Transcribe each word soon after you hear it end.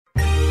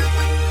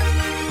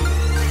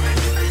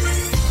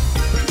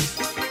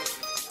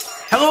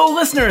Hello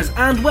listeners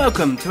and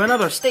welcome to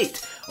another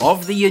State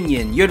of the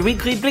Union, your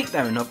weekly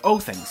breakdown of all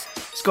things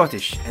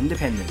Scottish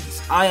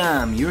independence. I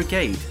am your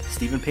guide,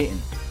 Stephen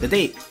Payton. The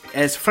date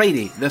is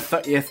Friday the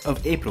 30th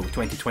of April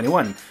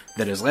 2021.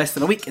 There is less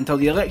than a week until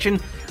the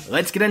election.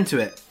 Let's get into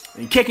it.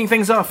 Kicking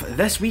things off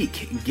this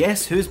week,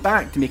 guess who's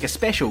back to make a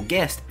special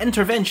guest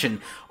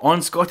intervention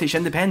on Scottish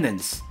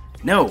independence?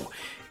 No,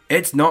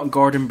 it's not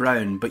Gordon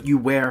Brown, but you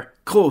were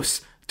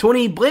close.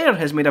 Tony Blair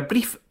has made a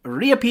brief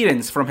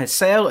reappearance from his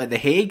cell at The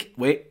Hague.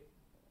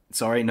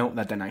 Sorry, no,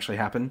 that didn't actually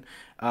happen.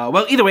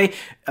 Either way,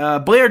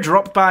 Blair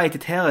dropped by to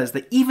tell us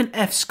that even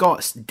if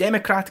Scots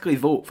democratically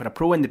vote for a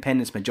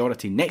pro-independence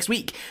majority next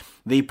week,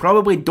 they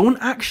probably don't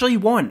actually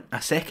want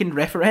a second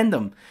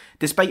referendum,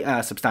 despite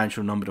a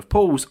substantial number of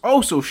polls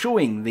also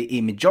showing that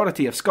a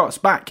majority of Scots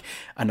back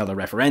another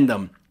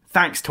referendum.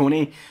 Thanks,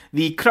 Tony.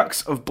 The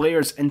crux of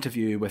Blair's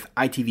interview with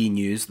ITV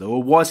News, though,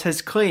 was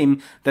his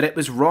claim that it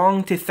was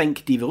wrong to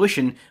think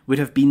devolution would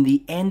have been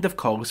the end of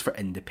calls for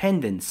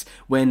independence,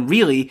 when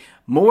really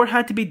more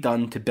had to be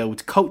done to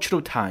build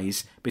cultural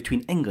ties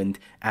between England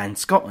and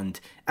Scotland,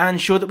 and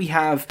show that we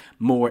have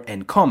more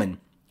in common,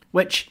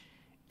 which,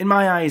 in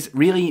my eyes,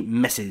 really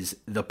misses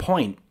the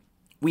point.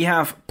 We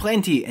have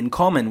plenty in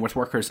common with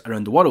workers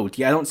around the world,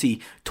 yet I don't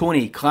see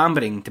Tony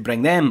clambering to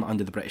bring them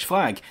under the British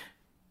flag.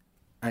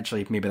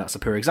 Actually, maybe that's a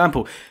poor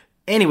example.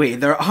 Anyway,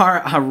 there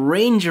are a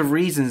range of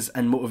reasons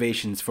and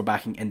motivations for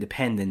backing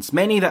independence,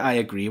 many that I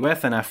agree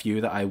with and a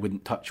few that I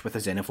wouldn't touch with a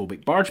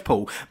xenophobic barge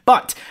pole.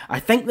 But I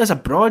think there's a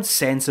broad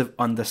sense of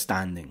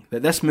understanding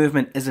that this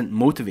movement isn't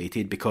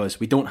motivated because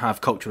we don't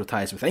have cultural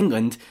ties with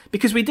England,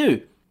 because we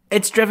do.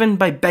 It's driven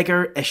by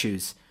bigger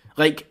issues,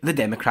 like the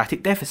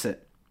democratic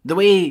deficit, the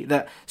way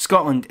that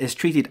Scotland is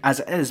treated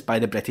as it is by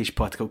the British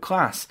political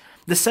class,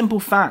 the simple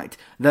fact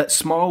that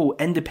small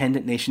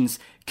independent nations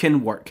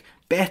can work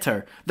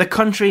better, the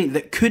country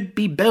that could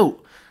be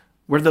built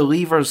were the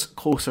levers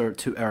closer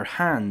to our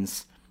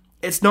hands.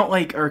 It's not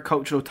like our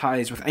cultural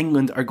ties with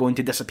England are going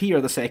to disappear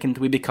the second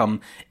we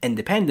become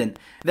independent.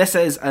 This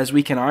is as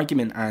weak an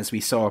argument as we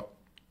saw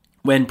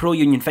when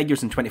pro-union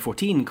figures in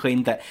 2014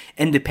 claimed that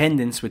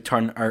independence would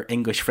turn our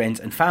English friends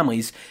and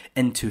families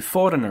into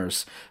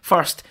foreigners.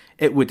 First,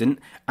 it wouldn't,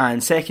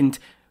 and second,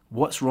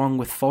 what's wrong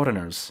with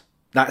foreigners?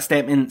 That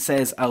statement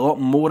says a lot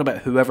more about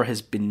whoever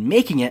has been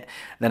making it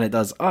than it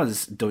does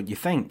us, don't you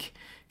think?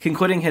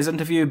 Concluding his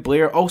interview,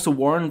 Blair also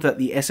warned that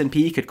the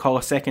SNP could call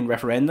a second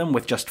referendum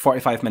with just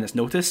 45 minutes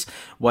notice,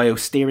 while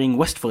staring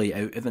wistfully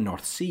out at the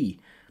North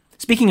Sea.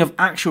 Speaking of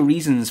actual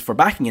reasons for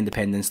backing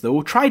independence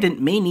though, Trident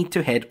may need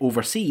to head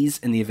overseas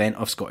in the event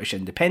of Scottish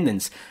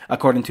independence,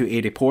 according to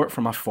a report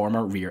from a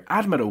former Rear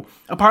Admiral.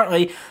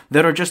 Apparently,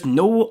 there are just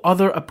no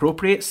other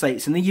appropriate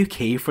sites in the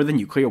UK for the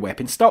nuclear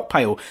weapons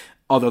stockpile,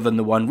 other than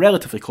the one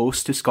relatively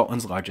close to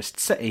Scotland's largest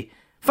city.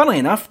 Funnily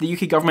enough, the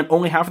UK government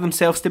only have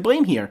themselves to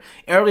blame here.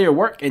 Earlier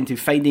work into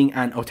finding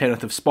an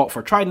alternative spot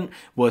for Trident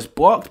was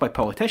blocked by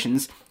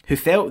politicians who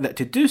felt that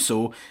to do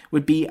so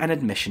would be an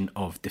admission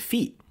of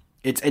defeat.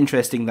 It's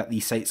interesting that the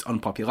site's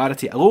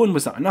unpopularity alone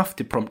was not enough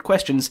to prompt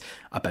questions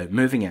about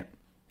moving it.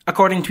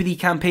 According to the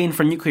Campaign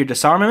for Nuclear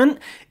Disarmament,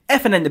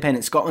 if an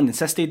independent Scotland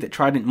insisted that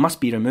Trident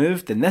must be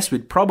removed, then this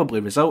would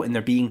probably result in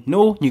there being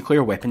no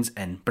nuclear weapons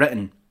in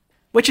Britain.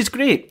 Which is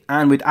great,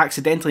 and would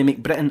accidentally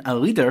make Britain a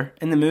leader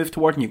in the move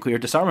toward nuclear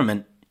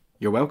disarmament.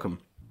 You're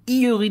welcome.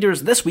 EU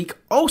leaders this week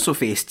also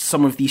faced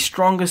some of the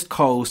strongest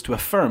calls to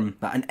affirm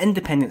that an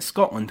independent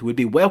Scotland would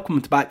be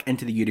welcomed back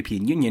into the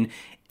European Union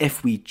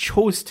if we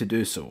chose to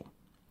do so.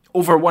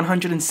 Over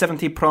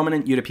 170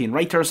 prominent European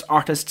writers,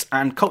 artists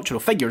and cultural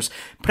figures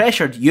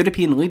pressured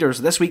European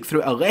leaders this week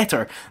through a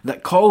letter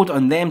that called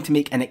on them to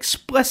make an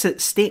explicit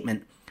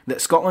statement that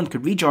Scotland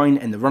could rejoin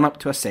in the run-up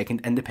to a second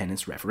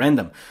independence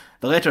referendum.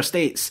 The letter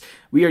states,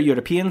 "We are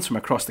Europeans from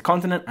across the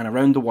continent and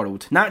around the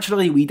world.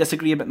 Naturally, we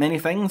disagree about many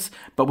things,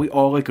 but we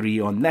all agree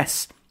on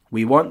this.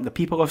 We want the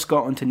people of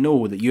Scotland to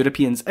know that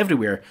Europeans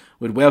everywhere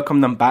would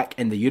welcome them back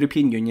in the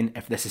European Union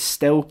if this is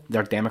still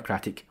their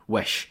democratic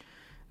wish."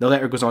 The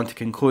letter goes on to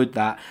conclude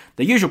that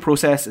the usual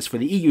process is for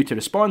the EU to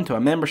respond to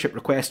a membership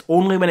request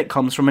only when it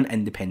comes from an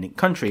independent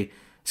country.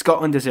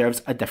 Scotland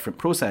deserves a different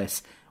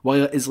process.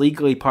 While it is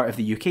legally part of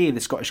the UK, the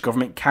Scottish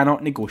Government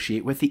cannot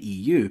negotiate with the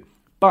EU.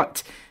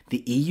 But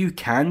the EU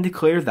can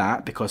declare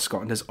that, because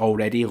Scotland has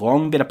already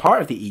long been a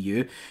part of the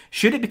EU,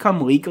 should it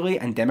become legally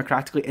and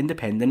democratically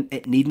independent,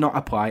 it need not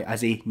apply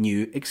as a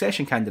new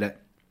accession candidate.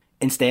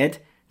 Instead,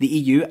 the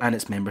EU and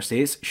its member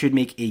states should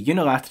make a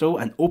unilateral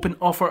and open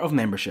offer of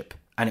membership,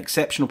 an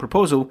exceptional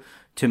proposal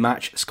to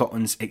match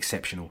Scotland's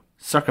exceptional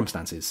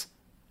circumstances.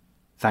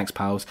 Thanks,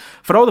 pals.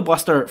 For all the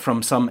bluster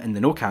from some in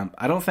the no camp,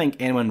 I don't think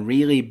anyone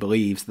really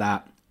believes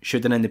that,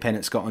 should an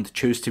independent Scotland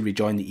choose to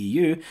rejoin the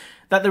EU,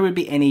 that there would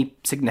be any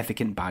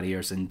significant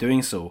barriers in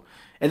doing so.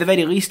 At the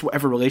very least,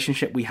 whatever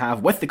relationship we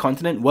have with the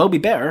continent will be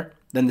better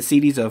than the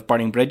series of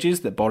burning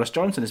bridges that Boris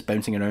Johnson is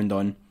bouncing around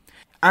on.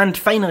 And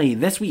finally,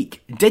 this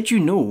week, did you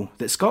know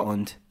that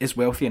Scotland is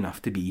wealthy enough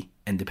to be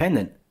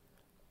independent?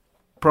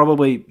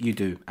 Probably you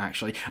do,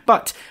 actually.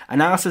 But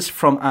analysis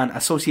from an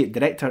associate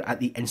director at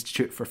the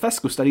Institute for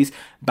Fiscal Studies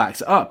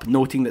backs it up,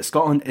 noting that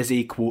Scotland is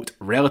a, quote,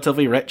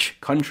 relatively rich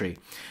country.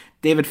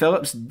 David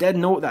Phillips did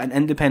note that an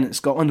independent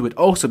Scotland would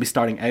also be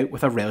starting out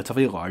with a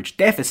relatively large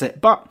deficit,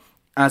 but,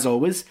 as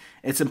always,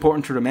 it's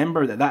important to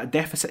remember that that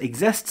deficit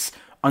exists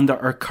under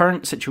our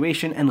current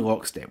situation in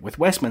lockstep with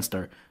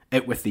Westminster.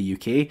 Out with the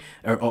UK,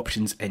 our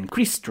options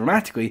increase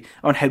dramatically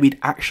on how we'd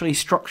actually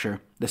structure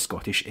the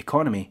Scottish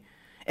economy.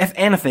 If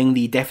anything,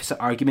 the deficit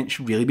argument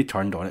should really be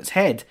turned on its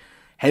head.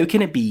 How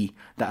can it be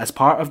that as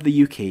part of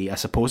the UK, a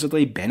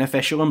supposedly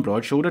beneficial and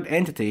broad-shouldered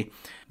entity,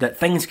 that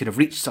things could have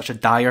reached such a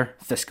dire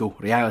fiscal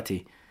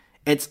reality?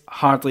 It's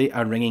hardly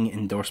a ringing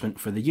endorsement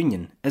for the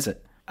Union, is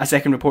it? A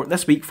second report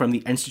this week from the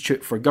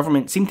Institute for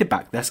Government seemed to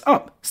back this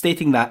up,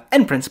 stating that,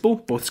 in principle,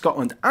 both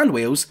Scotland and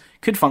Wales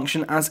could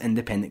function as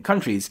independent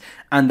countries,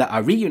 and that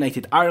a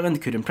reunited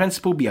Ireland could in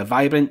principle be a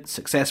vibrant,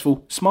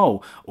 successful,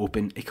 small,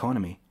 open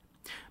economy.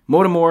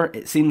 More and more,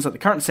 it seems like the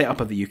current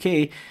setup of the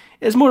UK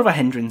is more of a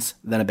hindrance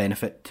than a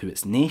benefit to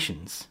its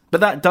nations.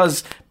 But that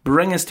does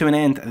bring us to an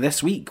end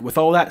this week. With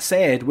all that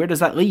said, where does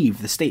that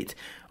leave the state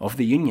of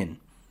the Union?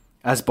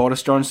 As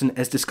Boris Johnson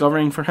is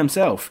discovering for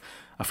himself,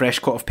 a fresh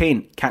coat of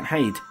paint can't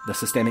hide the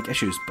systemic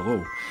issues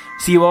below.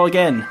 See you all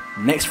again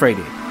next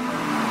Friday.